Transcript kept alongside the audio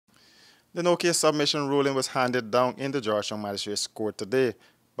The no-case submission ruling was handed down in the Georgetown Magistrates Court today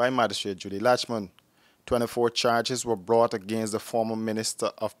by Magistrate Judy Latchman. 24 charges were brought against the former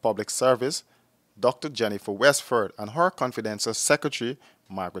Minister of Public Service, Dr. Jennifer Westford, and her confidential secretary,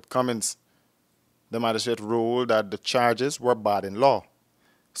 Margaret Cummins. The magistrate ruled that the charges were bad in law.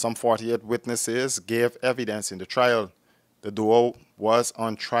 Some 48 witnesses gave evidence in the trial. The duo was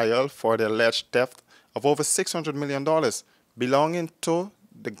on trial for the alleged theft of over $600 million belonging to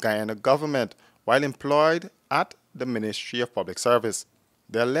the Guyana government while employed at the Ministry of Public Service.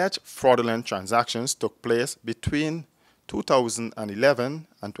 The alleged fraudulent transactions took place between 2011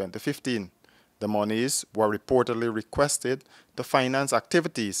 and 2015. The monies were reportedly requested to finance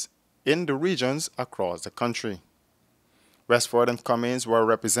activities in the regions across the country. Westford and Cummins were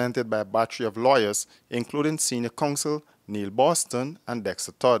represented by a battery of lawyers, including senior counsel Neil Boston and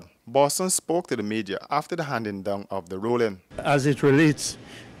Dexter Todd. Boston spoke to the media after the handing down of the ruling. As it relates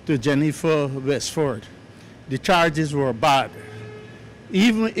to Jennifer Westford, the charges were bad.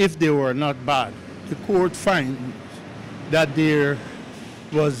 Even if they were not bad, the court finds that there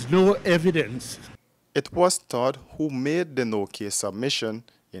was no evidence. It was Todd who made the no-case submission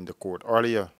in the court earlier.